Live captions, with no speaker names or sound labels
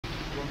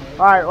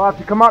All right, we'll have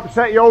to come up and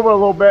set you over a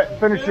little bit,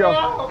 finish you.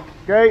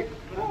 Okay?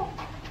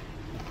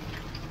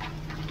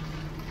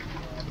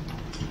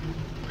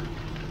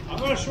 I'm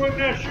going to swing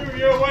that shoe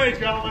your way,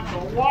 gentlemen, so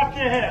watch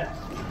your head.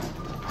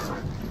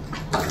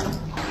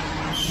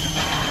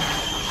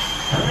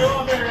 You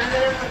want me in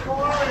the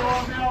corner or you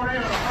want me out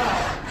here in the front?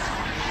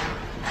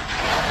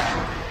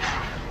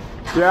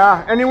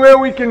 Yeah, anywhere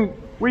we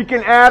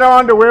can add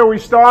on to where we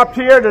stopped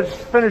here to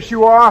finish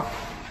you off.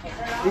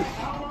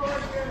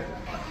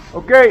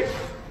 Okay,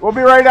 we'll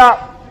be right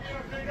up.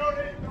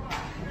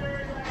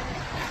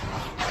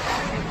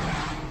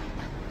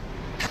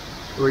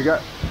 We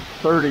got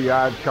 30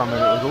 yards coming. It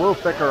was a little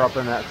thicker up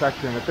in that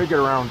section. I figured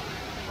around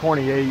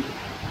 28.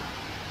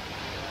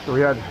 So we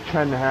had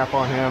 10.5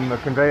 on him. The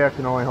conveyor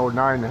can only hold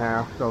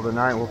 9.5. So the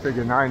 9, we'll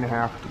figure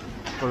 9.5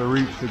 for the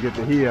reach to get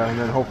to here. And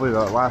then hopefully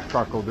the last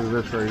truck will do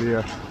this right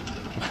here.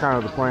 That's kind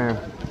of the plan.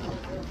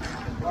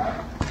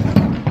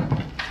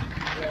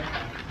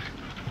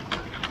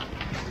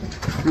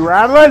 You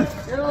rattling?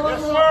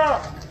 Yes, sir.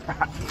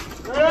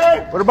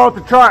 Ready? What about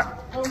the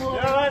truck? Yeah,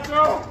 let's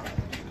go.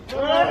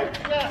 Ready?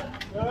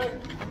 Ready?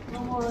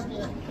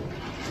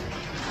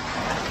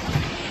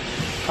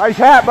 Nice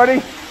hat, buddy.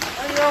 There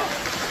you go.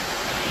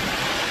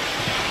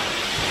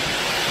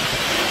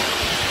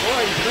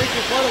 Boy, he's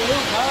making quite a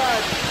loop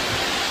hard.